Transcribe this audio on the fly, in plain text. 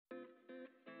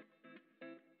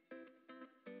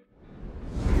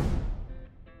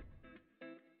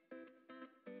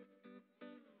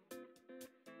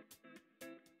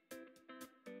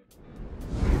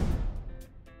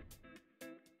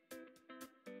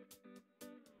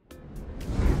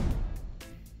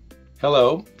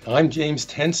Hello, I'm James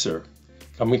Tenser,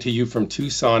 coming to you from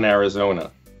Tucson,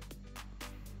 Arizona.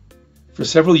 For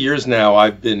several years now,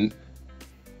 I've been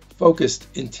focused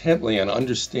intently on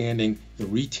understanding the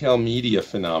retail media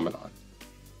phenomenon,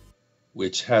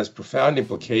 which has profound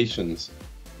implications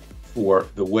for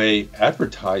the way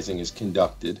advertising is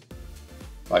conducted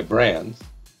by brands,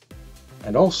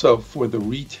 and also for the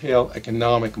retail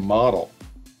economic model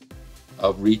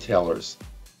of retailers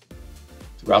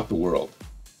throughout the world.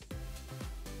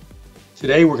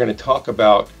 Today we're going to talk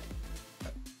about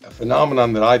a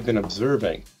phenomenon that I've been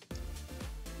observing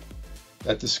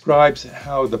that describes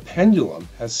how the pendulum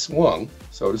has swung,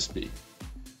 so to speak,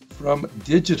 from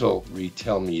digital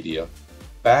retail media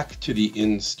back to the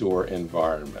in-store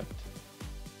environment.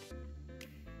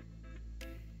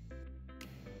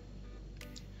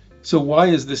 So why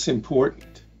is this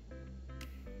important?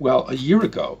 Well, a year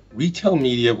ago, retail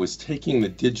media was taking the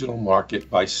digital market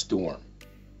by storm.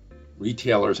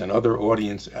 Retailers and other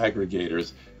audience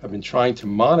aggregators have been trying to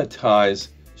monetize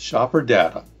shopper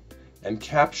data and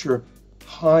capture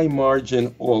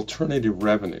high-margin alternative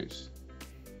revenues,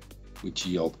 which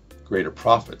yield greater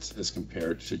profits as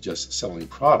compared to just selling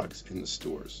products in the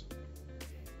stores.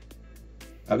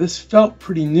 Now, this felt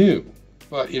pretty new,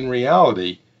 but in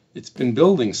reality, it's been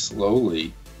building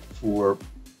slowly for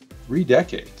 3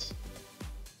 decades.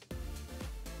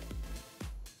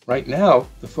 Right now,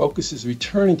 the focus is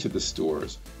returning to the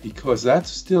stores because that's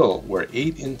still where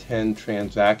 8 in 10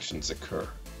 transactions occur.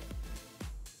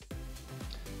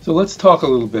 So let's talk a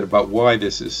little bit about why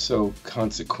this is so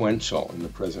consequential in the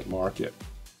present market.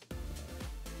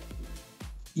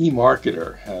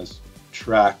 eMarketer has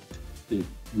tracked the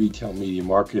retail media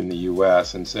market in the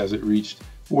US and says it reached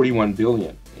 $41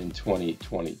 billion in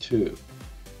 2022.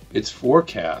 Its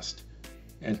forecast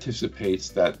anticipates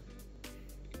that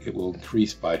it will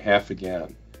increase by half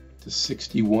again to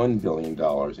 $61 billion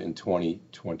in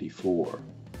 2024.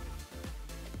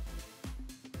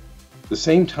 At the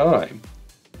same time,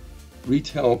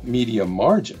 retail media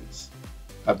margins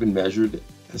have been measured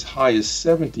as high as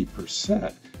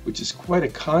 70%, which is quite a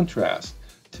contrast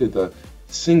to the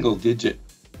single-digit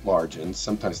margins,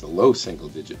 sometimes the low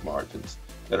single-digit margins,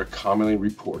 that are commonly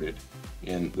reported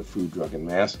in the food, drug, and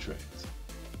mass trades.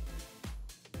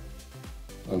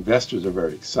 Investors are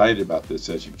very excited about this,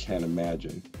 as you can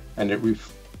imagine, and it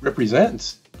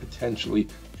represents potentially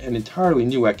an entirely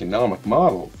new economic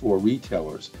model for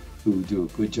retailers who do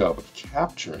a good job of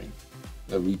capturing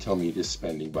the retail media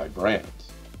spending by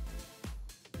brands.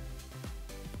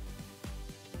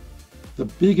 The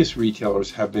biggest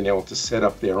retailers have been able to set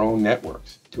up their own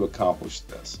networks to accomplish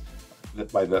this.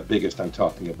 By the biggest, I'm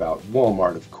talking about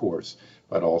Walmart, of course,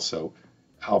 but also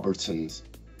Albertsons,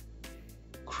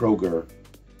 Kroger,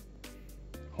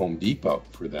 Home Depot,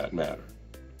 for that matter,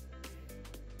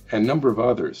 and a number of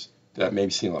others that may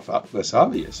seem less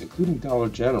obvious, including Dollar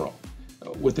General.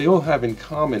 What they all have in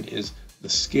common is the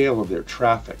scale of their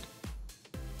traffic.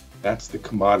 That's the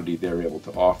commodity they're able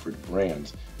to offer to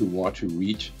brands who want to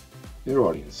reach their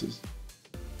audiences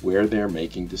where they're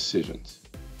making decisions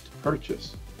to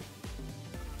purchase.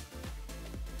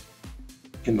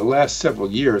 In the last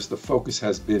several years, the focus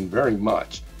has been very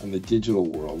much on the digital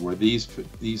world, where these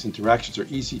interactions are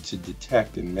easy to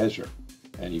detect and measure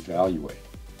and evaluate.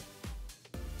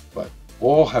 But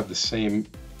all have the same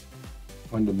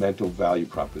fundamental value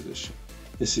proposition.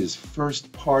 This is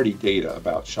first-party data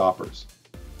about shoppers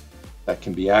that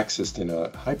can be accessed in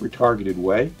a hyper-targeted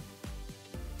way,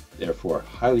 therefore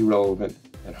highly relevant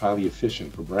and highly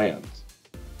efficient for brands.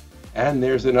 And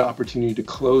there's an opportunity to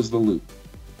close the loop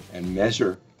and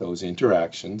measure those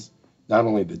interactions, not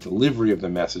only the delivery of the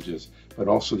messages, but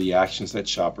also the actions that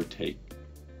shoppers take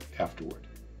afterward.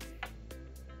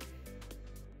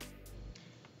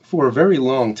 For a very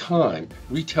long time,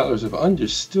 retailers have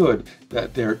understood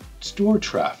that their store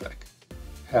traffic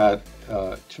had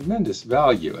tremendous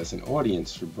value as an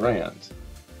audience for brands,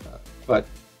 but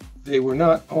they were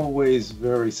not always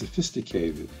very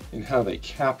sophisticated in how they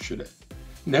captured it.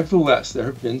 Nevertheless, there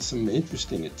have been some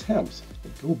interesting attempts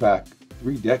that go back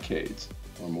 3 decades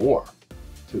or more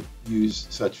to use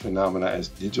such phenomena as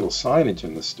digital signage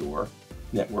in the store,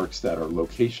 networks that are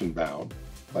location bound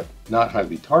but not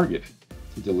highly targeted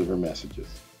to deliver messages.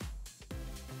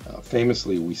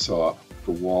 Famously, we saw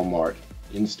the Walmart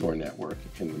in-store network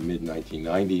in the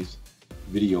mid-1990s,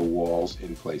 video walls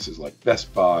in places like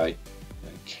Best Buy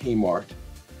and Kmart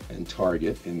and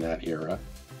Target in that era,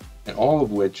 and all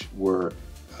of which were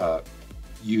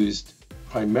used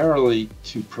primarily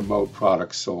to promote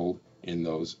products sold in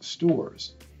those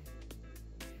stores.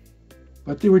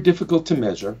 But they were difficult to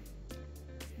measure.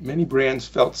 Many brands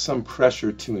felt some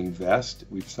pressure to invest.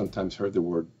 We've sometimes heard the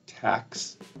word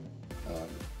tax.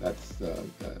 That's a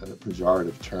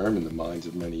pejorative term in the minds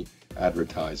of many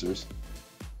advertisers.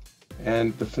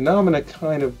 And the phenomena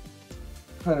kind of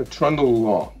trundled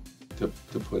along, to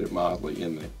put it mildly,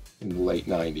 in the late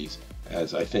 90s,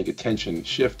 as I think attention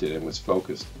shifted and was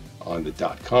focused on the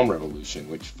dot-com revolution,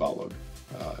 which followed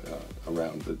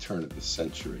around the turn of the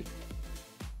century.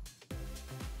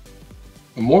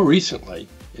 More recently,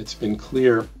 it's been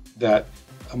clear that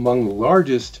among the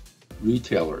largest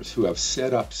retailers who have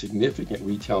set up significant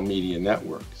retail media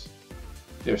networks,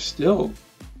 they're still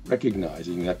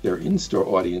recognizing that their in-store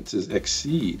audiences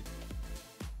exceed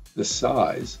the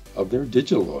size of their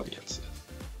digital audiences.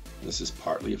 This is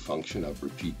partly a function of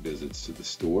repeat visits to the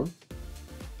store,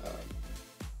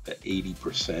 the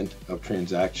 80% of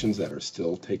transactions that are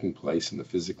still taking place in the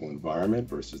physical environment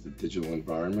versus the digital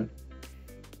environment.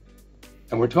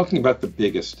 And we're talking about the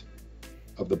biggest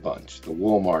of the bunch, the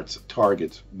Walmarts,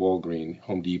 Targets, Walgreens,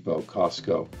 Home Depot,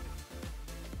 Costco,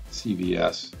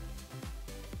 CVS.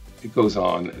 It goes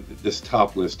on. This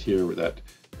top list here that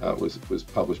was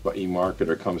published by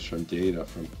eMarketer comes from data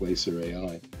from Placer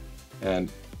AI. And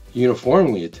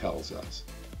uniformly it tells us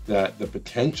that the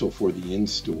potential for the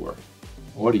in-store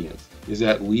audience is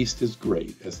at least as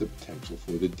great as the potential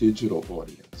for the digital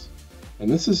audience. And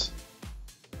this is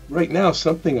right now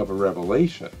something of a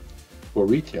revelation for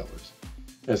retailers,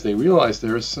 as they realize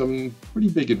there are some pretty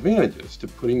big advantages to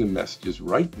putting the messages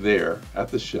right there at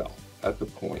the shelf, at the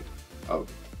point of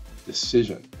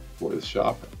decision for the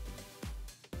shopper.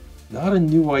 Not a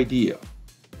new idea,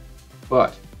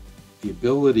 but the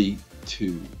ability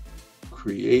to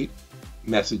create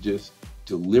messages,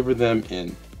 deliver them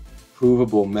in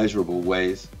provable, measurable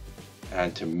ways,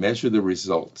 and to measure the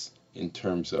results in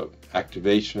terms of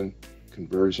activation,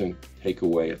 conversion,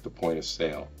 takeaway at the point of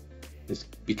sale is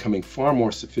becoming far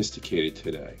more sophisticated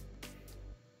today,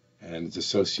 and it's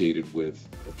associated with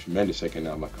a tremendous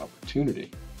economic opportunity,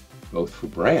 both for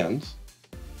brands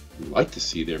who like to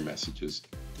see their messages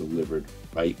delivered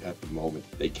right at the moment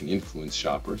they can influence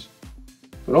shoppers,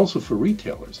 but also for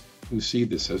retailers who see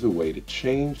this as a way to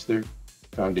change their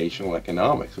foundational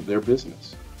economics of their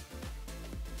business.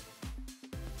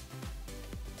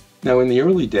 Now, in the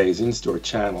early days, in-store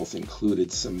channels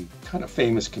included some kind of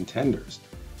famous contenders.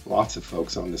 Lots of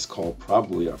folks on this call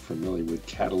probably are familiar with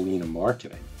Catalina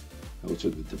marketing. Those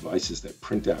are the devices that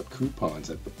print out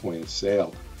coupons at the point of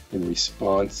sale in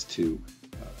response to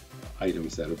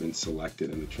items that have been selected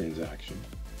in the transaction.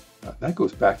 That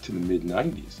goes back to the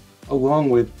mid-90s, along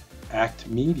with Act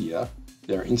Media,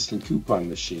 their instant coupon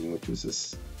machine, which was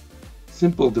a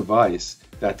simple device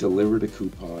that delivered a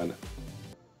coupon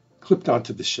clipped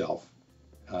onto the shelf,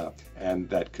 and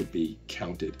that could be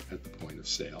counted at the point of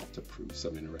sale to prove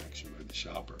some interaction by the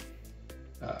shopper.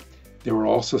 There were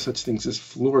also such things as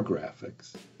floor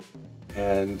graphics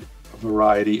and a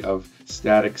variety of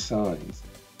static signs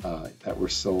that were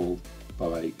sold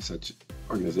by such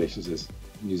organizations as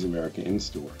News America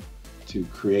InStore to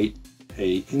create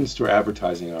a in-store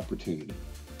advertising opportunity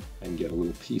and get a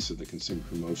little piece of the consumer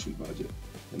promotion budget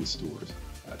in stores.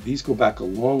 These go back a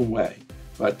long way,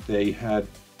 but they had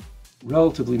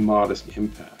relatively modest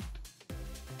impact.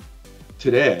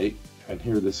 Today, and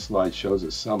here this slide shows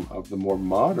us some of the more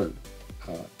modern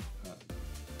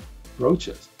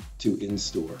approaches to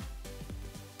in-store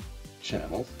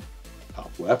channels.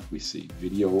 Top left, we see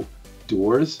video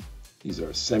doors. These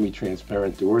are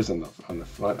semi-transparent doors on the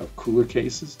front of cooler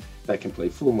cases that can play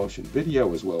full motion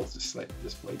video as well as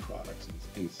display products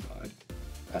inside.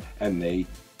 And they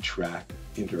track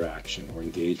interaction or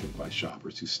engagement by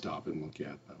shoppers who stop and look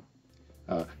at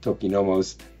them.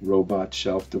 Tokinomo's robot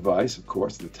shelf device, of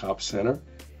course, in the top center,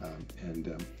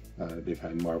 and they've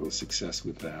had marvelous success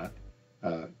with that.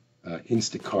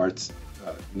 Instacart's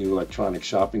new electronic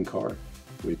shopping cart,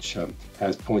 which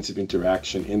has points of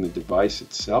interaction in the device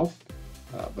itself,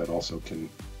 but also can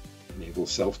enable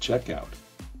self-checkout.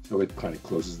 So it kind of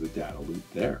closes the data loop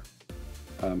there.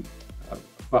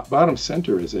 Bottom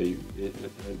center is an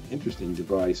interesting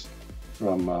device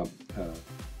from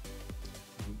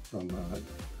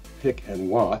Pick and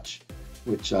Watch,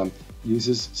 which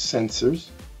uses sensors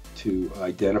to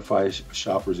identify a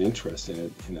shopper's interest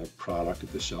in a product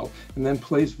at the shelf, and then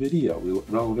plays video,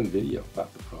 relevant video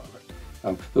about the product.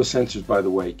 Those sensors, by the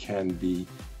way, can be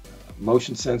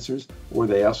motion sensors, or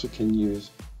they also can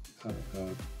use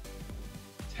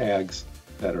tags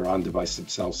that are on device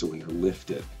themselves, so when they're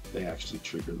lifted, they actually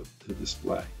trigger the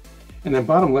display. And then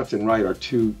bottom left and right are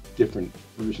two different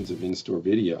versions of in-store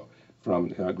video from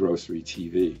Grocery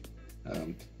TV.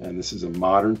 And this is a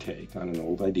modern take on an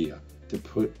old idea to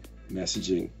put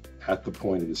messaging at the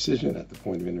point of decision, at the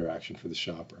point of interaction for the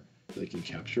shopper. They can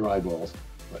capture eyeballs,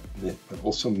 but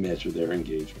also measure their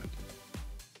engagement.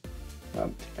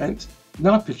 And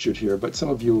not pictured here, but some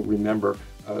of you will remember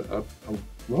a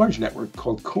large network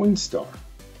called CoinStar.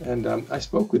 And I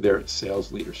spoke with their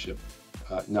sales leadership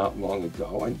not long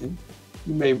ago. And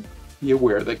you may be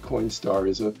aware that CoinStar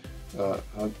is a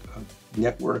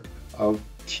network of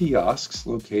kiosks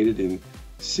located in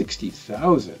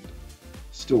 60,000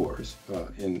 stores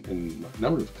in a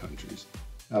number of countries,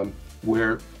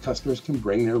 where customers can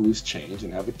bring their loose change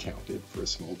and have it counted for a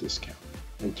small discount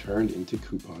and turned into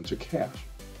coupons or cash.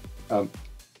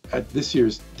 At this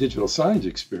year's Digital Signage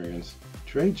Experience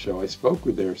trade show, I spoke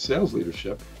with their sales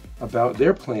leadership about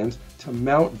their plans to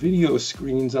mount video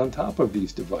screens on top of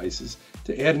these devices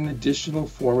to add an additional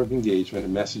form of engagement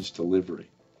and message delivery,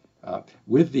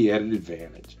 with the added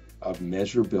advantage of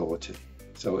measurability.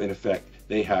 So in effect,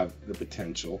 they have the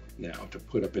potential now to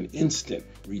put up an instant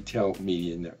retail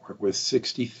media network with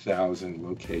 60,000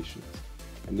 locations.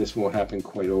 And this won't happen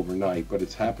quite overnight, but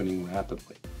it's happening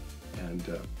rapidly, and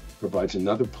provides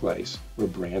another place where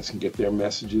brands can get their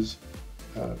messages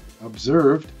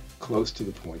observed close to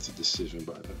the points of decision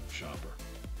by the shopper.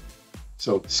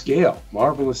 So scale,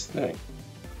 marvelous thing.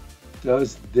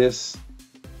 Does this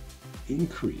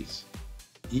increase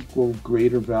equal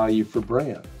greater value for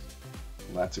brands?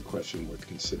 Well, that's a question worth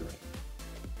considering.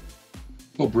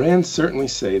 Well, brands certainly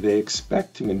say they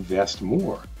expect to invest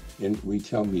more in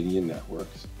retail media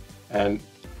networks and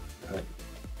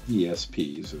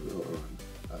DSPs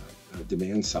or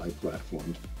demand-side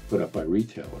platforms put up by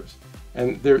retailers.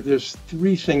 And there's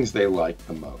three things they like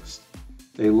the most.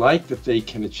 They like that they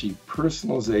can achieve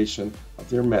personalization of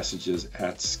their messages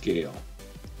at scale.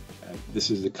 And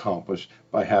this is accomplished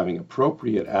by having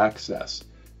appropriate access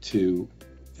to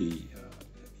the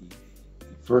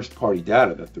first-party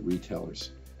data that the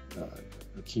retailers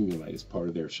accumulate as part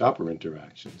of their shopper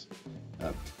interactions,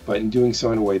 but in doing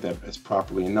so in a way that is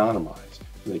properly anonymized.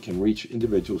 They can reach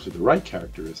individuals with the right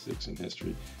characteristics and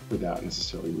history without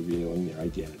necessarily revealing their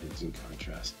identities in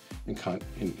contrast, in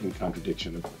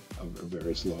contradiction of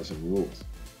various laws and rules.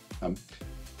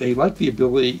 They like the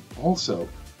ability also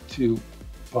to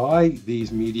buy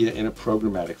these media in a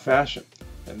programmatic fashion.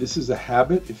 And this is a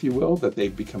habit, if you will, that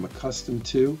they've become accustomed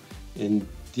to in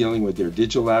dealing with their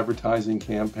digital advertising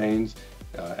campaigns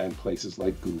and places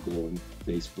like Google and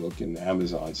Facebook and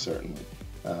Amazon, certainly,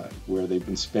 where they've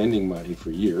been spending money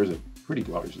for years at pretty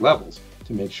large levels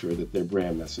to make sure that their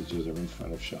brand messages are in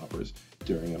front of shoppers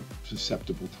during a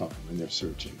susceptible time when they're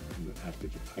searching or in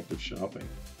active shopping.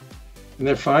 And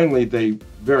then finally, they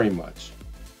very much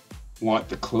want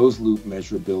the closed-loop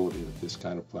measurability that this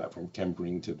kind of platform can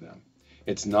bring to them.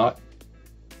 It's not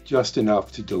just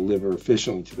enough to deliver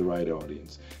efficiently to the right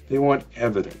audience. They want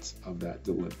evidence of that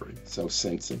delivery, so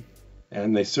sensing.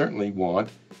 And they certainly want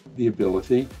the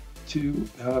ability to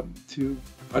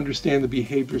understand the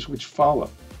behaviors which follow.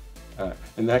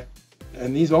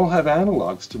 And these all have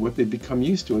analogs to what they've become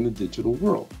used to in the digital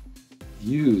world.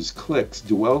 Views, clicks,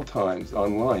 dwell times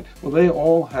online. Well, they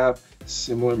all have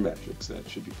similar metrics that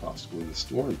should be possible in the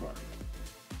store environment.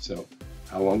 So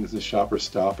how long does the shopper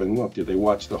stop and look? Do they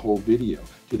watch the whole video?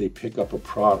 Do they pick up a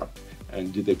product?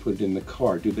 And do they put it in the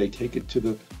cart? Do they take it to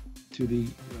the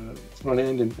front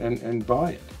end and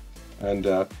buy it?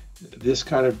 And this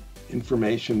kind of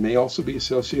information may also be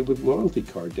associated with loyalty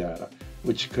card data,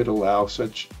 which could allow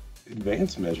such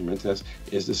advanced measurements as,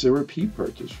 is this a repeat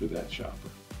purchase for that shopper?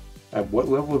 At what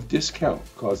level of discount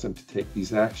caused them to take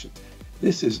these actions?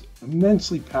 This is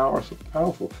immensely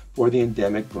powerful for the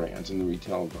endemic brands in the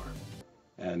retail environment.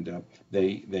 And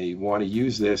they want to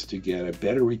use this to get a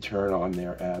better return on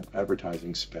their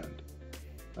advertising spend.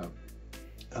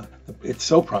 It's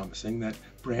so promising that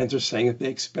brands are saying that they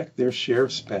expect their share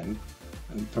of spend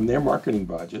from their marketing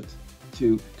budgets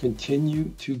to continue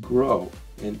to grow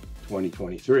in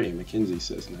 2023. McKinsey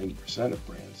says 90% of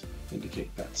brands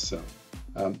indicate that's so.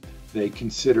 They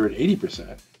consider it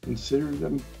 80%, consider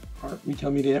them retail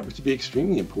media networks to be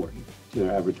extremely important to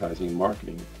their advertising and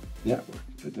marketing network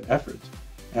efforts.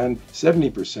 And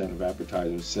 70% of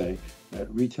advertisers say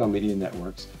that retail media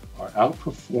networks are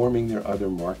outperforming their other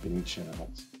marketing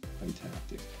channels and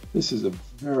tactics. This is a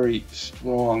very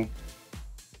strong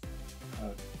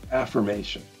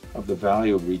affirmation of the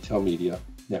value of retail media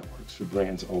networks for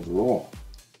brands overall.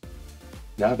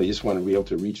 Now they just want to be able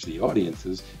to reach the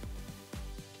audiences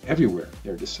everywhere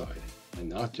they're deciding, and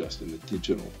not just in the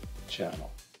digital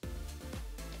channel.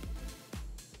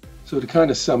 So to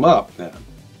kind of sum up then,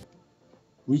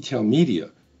 retail media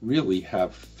really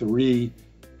have three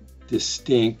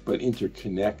distinct but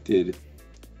interconnected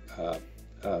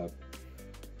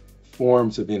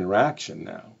forms of interaction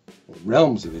now, or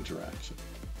realms of interaction.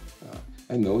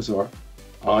 And those are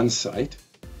on-site,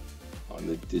 on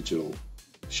the digital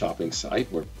shopping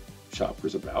site, where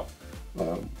shoppers about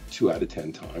 2 out of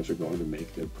 10 times are going to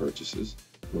make their purchases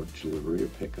for delivery or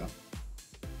pickup.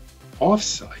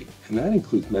 Off-site, and that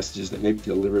includes messages that may be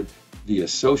delivered via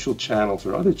social channels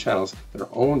or other channels that are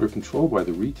owned or controlled by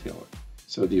the retailer.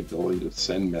 So the ability to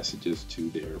send messages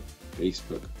to their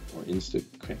Facebook or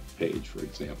Instagram page, for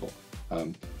example.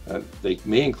 They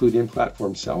may include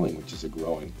in-platform selling, which is a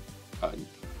growing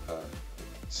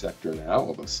sector now,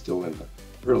 although still in the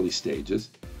early stages.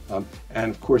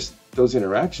 And of course, those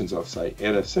interactions offsite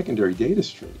add a secondary data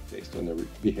stream based on their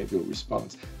behavioral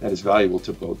response that is valuable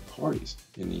to both parties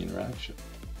in the interaction.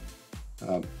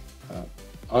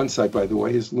 On-site, by the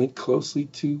way, is linked closely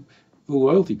to the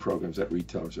loyalty programs that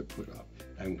retailers have put up.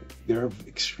 And they're an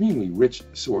extremely rich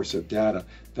source of data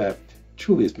that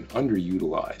truly has been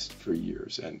underutilized for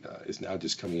years and is now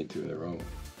just coming into their own.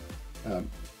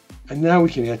 And now we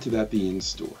can add to that the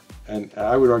in-store. And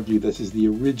I would argue this is the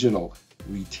original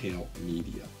retail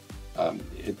media.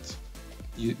 It's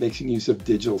making use of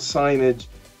digital signage,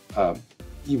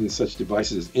 even such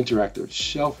devices as interactive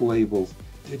shelf labels,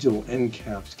 digital end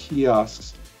caps,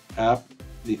 kiosks,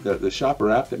 the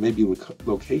shopper app that may be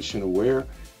location aware,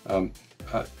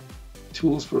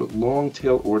 tools for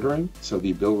long-tail ordering, so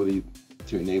the ability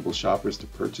to enable shoppers to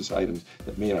purchase items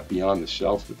that may not be on the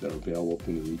shelves but that are available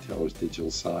from the retailer's digital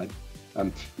side.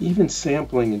 Even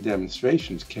sampling and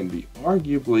demonstrations can be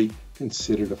arguably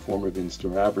considered a form of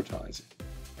in-store advertising.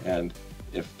 And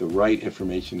if the right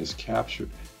information is captured,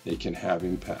 they can have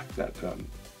impact that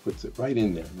puts it right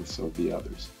in there with some of the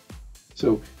others.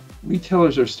 So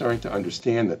retailers are starting to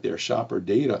understand that their shopper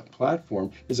data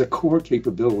platform is a core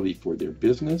capability for their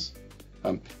business.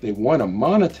 They want to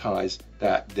monetize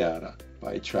that data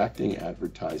by attracting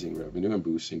advertising revenue and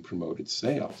boosting promoted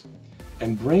sales.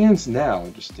 And brands now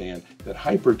understand that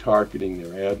hyper-targeting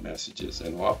their ad messages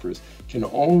and offers can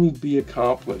only be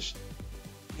accomplished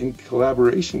in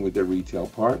collaboration with their retail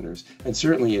partners, and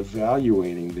certainly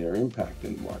evaluating their impact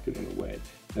in the market in a way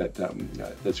that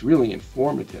that's really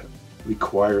informative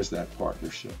requires that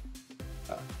partnership.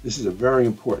 This is a very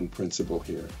important principle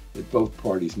here, that both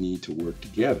parties need to work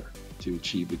together to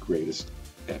achieve the greatest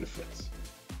benefits.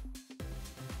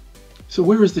 So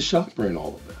where is the shopper in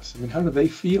all of this? I mean, how do they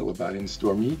feel about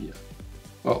in-store media?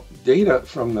 Well, data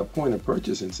from the Point of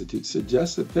Purchase Institute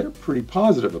suggests that they're pretty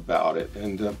positive about it,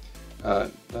 and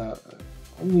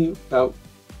only about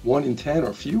 1 in 10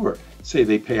 or fewer say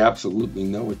they pay absolutely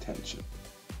no attention.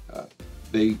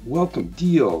 They welcome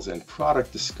deals and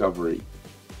product discovery,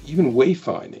 even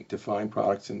wayfinding to find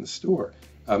products in the store.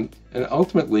 And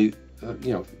ultimately,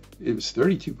 it was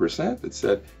 32% that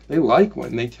said they like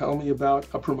when they tell me about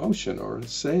a promotion or a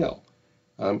sale.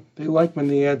 They like when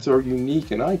the ads are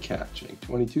unique and eye-catching,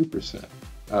 22%.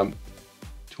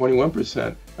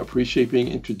 21% appreciate being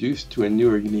introduced to a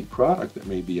new or unique product that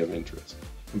may be of interest.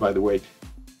 And by the way,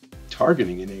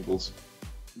 targeting enables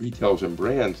retailers and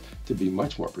brands to be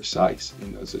much more precise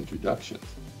in those introductions.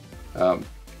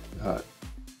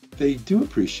 They do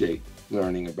appreciate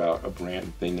learning about a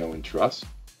brand they know and trust.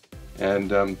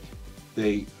 And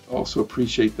they also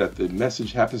appreciate that the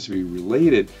message happens to be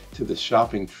related to the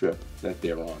shopping trip that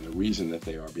they're on, the reason that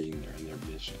they are being there and their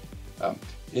mission.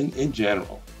 In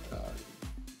general,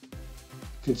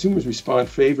 consumers respond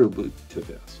favorably to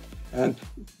this, and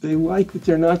they like that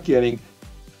they're not getting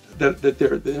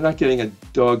they're not getting a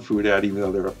dog food ad even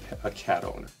though they're a cat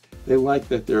owner. They like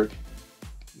that they're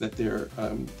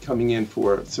coming in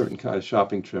for a certain kind of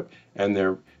shopping trip and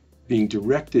they're being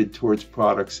directed towards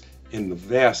products in the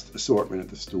vast assortment of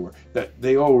the store that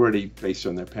they already, based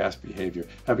on their past behavior,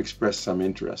 have expressed some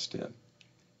interest in.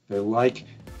 They like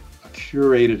a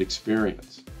curated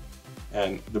experience.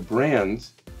 And the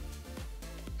brands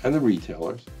and the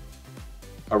retailers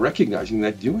are recognizing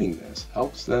that doing this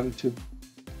helps them to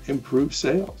improve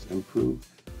sales,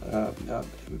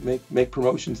 make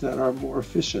promotions that are more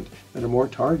efficient, that are more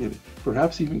targeted,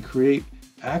 perhaps even create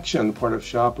action on the part of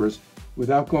shoppers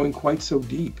without going quite so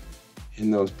deep in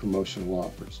those promotional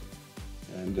offers.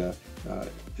 And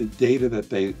the data that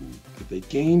they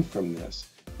gain from this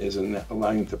is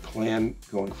allowing them to plan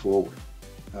going forward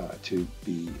to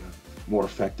be more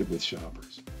effective with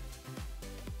shoppers.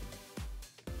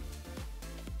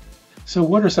 So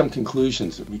what are some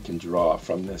conclusions that we can draw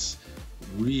from this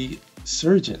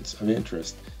resurgence of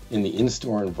interest in the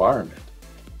in-store environment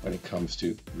when it comes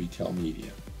to retail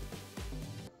media?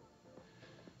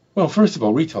 Well, first of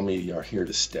all, retail media are here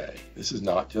to stay. This is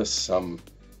not just some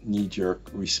knee-jerk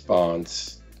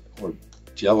response or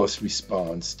jealous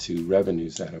response to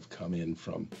revenues that have come in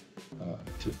from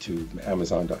to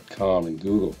Amazon.com and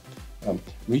Google,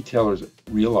 retailers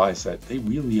realize that they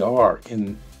really are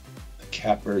in the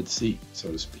catbird seat,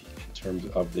 so to speak, in terms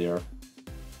of their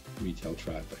retail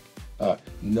traffic.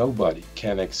 Nobody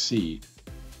can exceed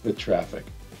the traffic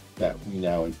that we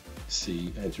now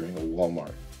see entering a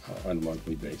Walmart on a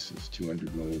monthly basis,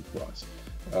 200 million plus.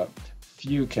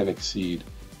 Few can exceed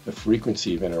the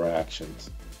frequency of interactions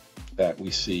that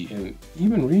we see in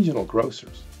even regional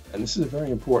grocers. And this is a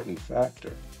very important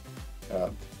factor.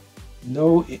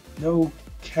 No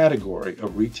category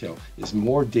of retail is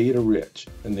more data rich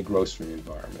than the grocery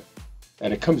environment.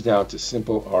 And it comes down to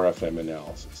simple RFM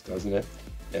analysis, doesn't it?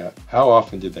 How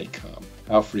often did they come?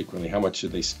 How frequently? How much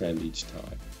should they spend each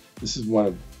time? This is one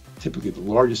of typically the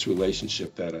largest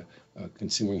relationship that a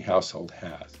consuming household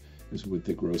has, is with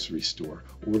the grocery store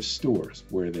or stores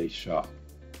where they shop.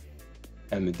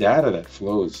 And the data that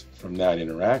flows from that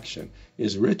interaction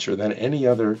is richer than any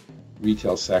other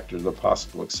retail sector. The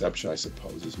possible exception, I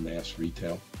suppose, is mass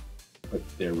retail, but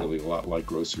they're really a lot like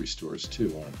grocery stores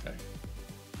too, aren't they?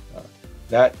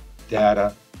 That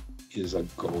data is a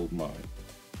gold mine.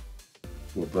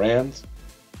 For brands,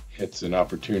 it's an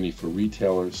opportunity for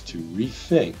retailers to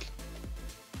rethink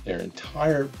their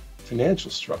entire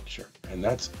financial structure, and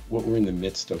that's what we're in the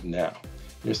midst of now.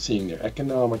 You're seeing their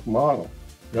economic model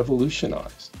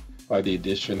revolutionized by the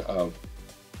addition of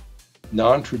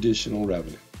non-traditional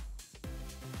revenue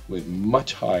with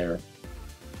much higher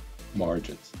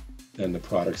margins than the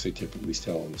products they typically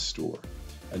sell in the store.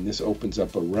 And this opens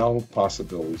up a realm of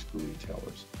possibilities for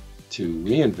retailers to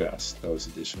reinvest those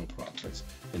additional profits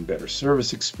in better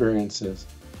service experiences,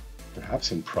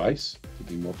 perhaps in price, to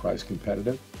be more price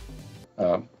competitive,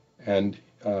 and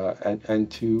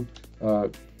to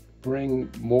bring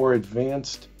more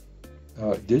advanced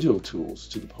digital tools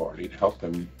to the party to help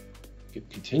them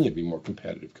continue to be more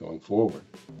competitive going forward.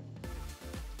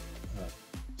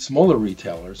 Smaller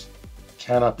retailers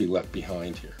cannot be left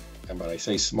behind here. And when I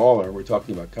say smaller, we're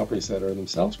talking about companies that are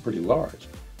themselves pretty large.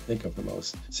 Think of the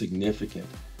most significant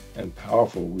and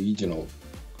powerful regional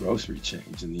grocery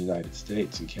chains in the United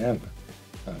States and Canada.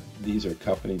 These are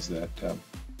companies that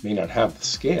may not have the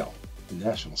scale, the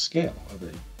national scale of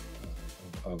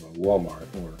a Walmart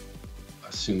or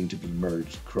a soon-to-be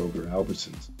merged Kroger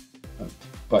Albertsons,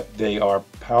 but they are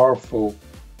powerful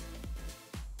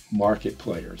market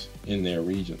players in their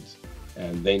regions,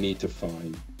 and they need to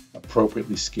find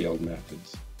appropriately scaled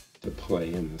methods to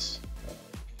play in this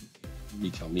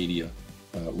retail media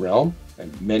realm,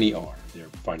 and many are. They're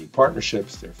finding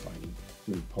partnerships, they're finding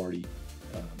third-party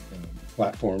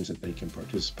platforms that they can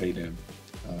participate in.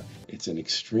 It's an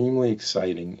extremely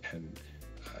exciting and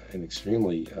an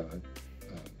extremely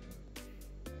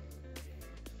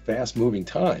fast-moving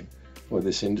time for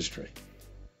this industry.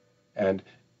 And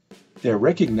they're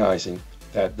recognizing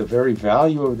that the very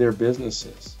value of their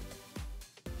businesses,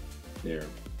 their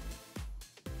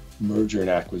merger and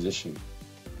acquisition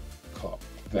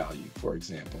value, for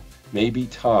example, may be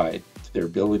tied to their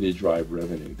ability to drive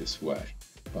revenue this way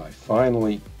by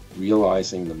finally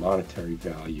realizing the monetary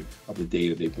value of the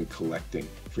data they've been collecting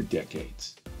for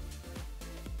decades.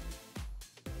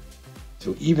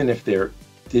 So even if their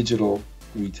digital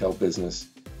retail business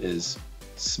is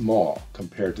small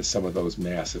compared to some of those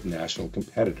massive national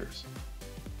competitors,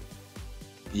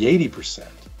 the 80%,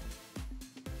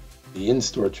 the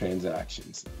in-store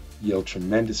transactions, yield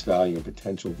tremendous value and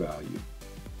potential value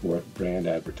for brand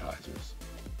advertisers.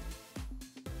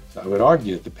 So I would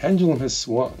argue that the pendulum has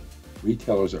swung.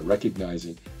 Retailers are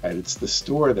recognizing that it's the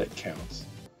store that counts.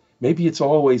 Maybe it's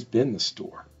always been the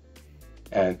store.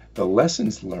 And the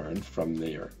lessons learned from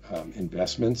their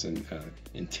investments and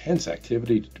intense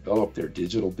activity to develop their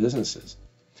digital businesses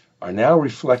are now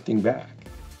reflecting back.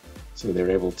 So they're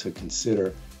able to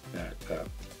consider that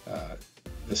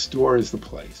the store is the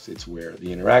place. It's where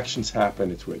the interactions happen.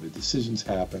 It's where the decisions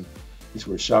happen. It's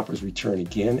where shoppers return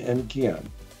again and again,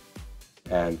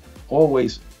 and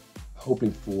always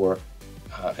hoping for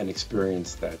an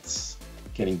experience that's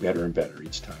getting better and better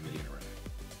each time they interact.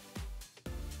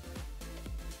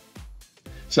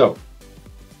 So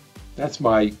that's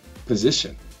my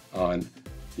position on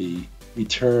the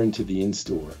return to the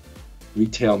in-store,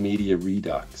 retail media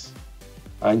redux.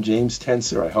 I'm James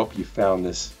Tenser. I hope you found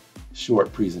this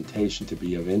short presentation to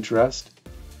be of interest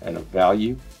and of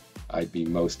value. I'd be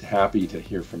most happy to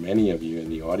hear from any of you in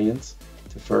the audience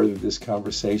to further this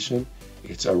conversation.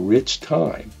 It's a rich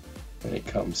time when it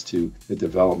comes to the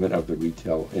development of the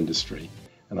retail industry.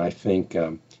 And I think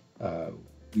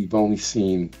we've only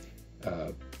seen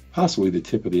possibly the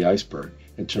tip of the iceberg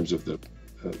in terms of the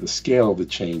the scale of the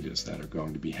changes that are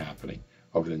going to be happening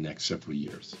over the next several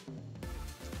years.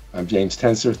 I'm James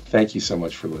Tenser. Thank you so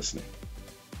much for listening.